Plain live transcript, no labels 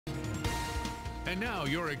And now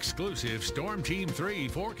your exclusive Storm Team 3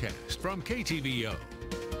 forecast from KTVO.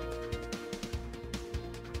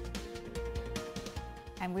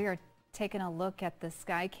 And we are taking a look at the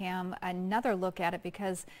Skycam, another look at it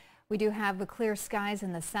because we do have the clear skies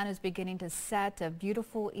and the sun is beginning to set. A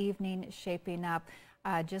beautiful evening shaping up.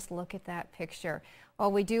 Just look at that picture.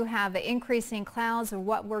 Well, we do have increasing clouds of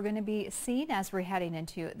what we're going to be seeing as we're heading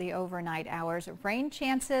into the overnight hours. Rain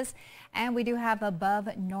chances, and we do have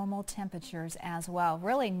above normal temperatures as well.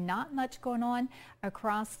 Really not much going on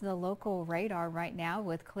across the local radar right now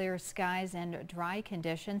with clear skies and dry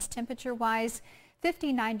conditions. Temperature-wise,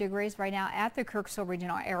 59 degrees right now at the Kirksville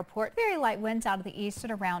Regional Airport. Very light winds out of the east at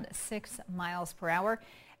around 6 miles per hour.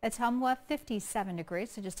 Ottumwa, 57 degrees,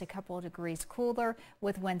 so just a couple of degrees cooler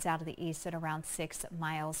with winds out of the east at around 6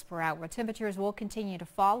 miles per hour. Temperatures will continue to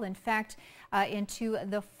fall. In fact, into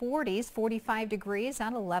the 40s, 45 degrees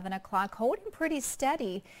at 11 o'clock, holding pretty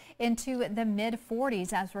steady into the mid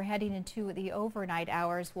 40s as we're heading into the overnight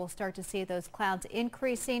hours. We'll start to see those clouds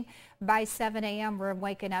increasing by 7 a.m. We're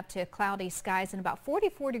waking up to cloudy skies and about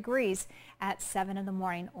 44 degrees at 7 in the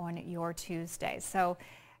morning on your Tuesday. So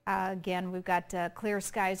again, we've got clear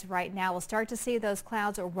skies right now. We'll start to see those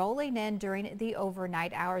clouds rolling in during the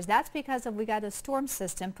overnight hours. That's because we got a storm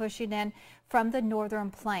system pushing in from the northern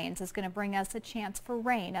plains. It's going to bring us a chance for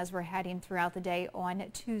rain as we're heading throughout the day on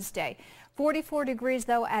Tuesday. 44 degrees,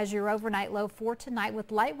 though, as your overnight low for tonight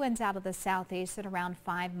with light winds out of the southeast at around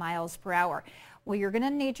 5 miles per hour. Well, you're going to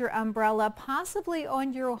need your umbrella possibly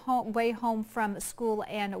on your way home from school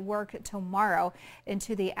and work tomorrow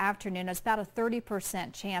into the afternoon. It's about a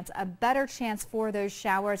 30% chance, a better chance for those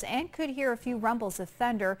showers, and could hear a few rumbles of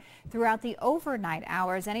thunder throughout the overnight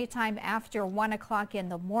hours anytime after 1 o'clock in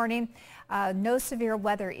the morning. No severe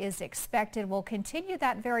weather is expected. We'll continue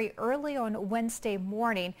that very early on Wednesday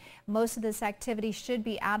morning. Most of this activity should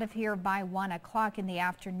be out of here by 1 o'clock in the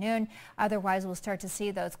afternoon. Otherwise, we'll start to see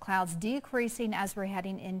those clouds decreasing as we're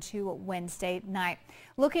heading into Wednesday night.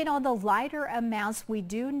 Looking on the lighter amounts, we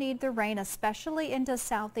do need the rain, especially into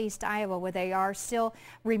southeast Iowa, where they are still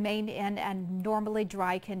remain in normally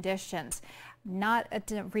dry conditions. Not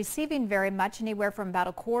receiving very much, anywhere from about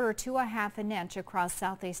a quarter to a half an inch across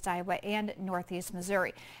southeast Iowa and northeast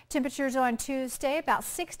Missouri. Temperatures on Tuesday about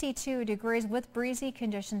 62 degrees with breezy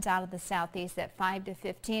conditions out of the southeast at 5 to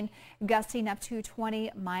 15, gusting up to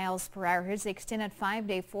 20 miles per hour. Here's the extended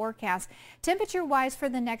 5-day forecast. Temperature-wise for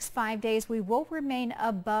the next 5 days, we will remain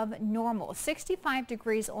above normal. 65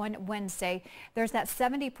 degrees on Wednesday. There's that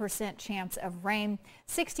 70% chance of rain.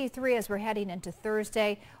 63 as we're heading into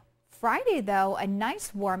Thursday. Friday, though, a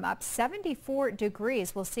nice warm up, 74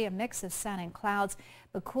 degrees. We'll see a mix of sun and clouds,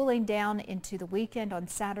 but cooling down into the weekend on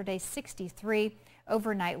Saturday, 63.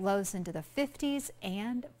 Overnight lows into the 50s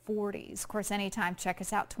and 40s. Of course, anytime, check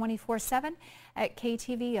us out 24/7 at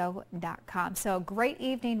KTVO.com. So a great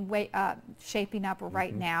evening shaping up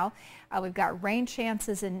right now. We've got rain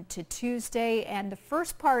chances into Tuesday and the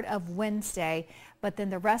first part of Wednesday, but then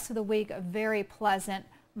the rest of the week, very pleasant.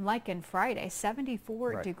 Like in Friday,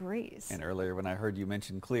 74 degrees. And earlier when I heard you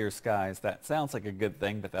mention clear skies, that sounds like a good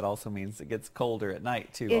thing, but that also means it gets colder at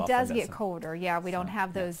night too. It does get colder, yeah. We don't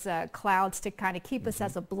have those clouds to kind of keep us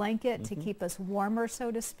as a blanket, to keep us warmer, so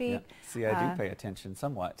to speak. Yep. See, I do pay attention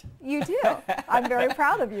somewhat. You do. I'm very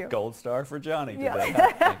proud of you. Gold star for Johnny today.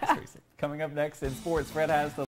 Yeah. Thanks, Teresa. Coming up next in sports, Fred has the